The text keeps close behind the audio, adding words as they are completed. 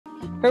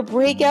Her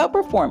breakout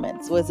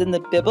performance was in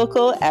the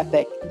biblical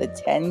epic The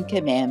Ten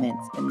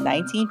Commandments in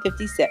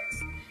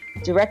 1956,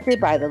 directed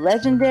by the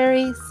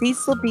legendary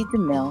Cecil B.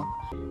 DeMille.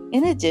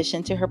 In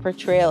addition to her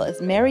portrayal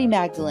as Mary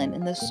Magdalene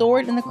in The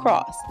Sword and the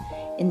Cross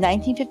in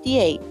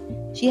 1958,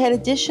 she had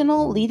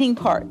additional leading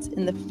parts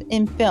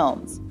in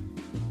films,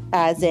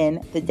 as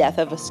in The Death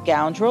of a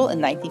Scoundrel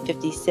in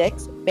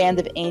 1956, Band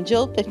of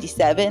Angel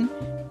 57,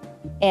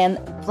 and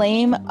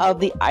Flame of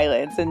the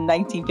Islands in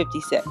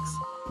 1956,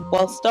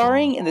 while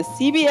starring in the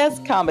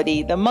CBS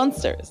comedy The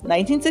Munsters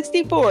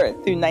 1964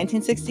 through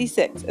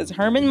 1966 as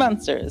Herman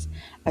Munster's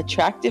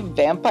attractive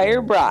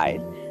vampire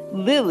bride,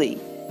 Lily.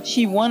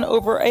 She won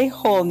over a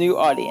whole new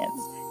audience.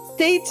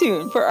 Stay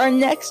tuned for our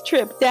next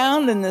trip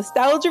down the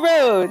nostalgia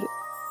road.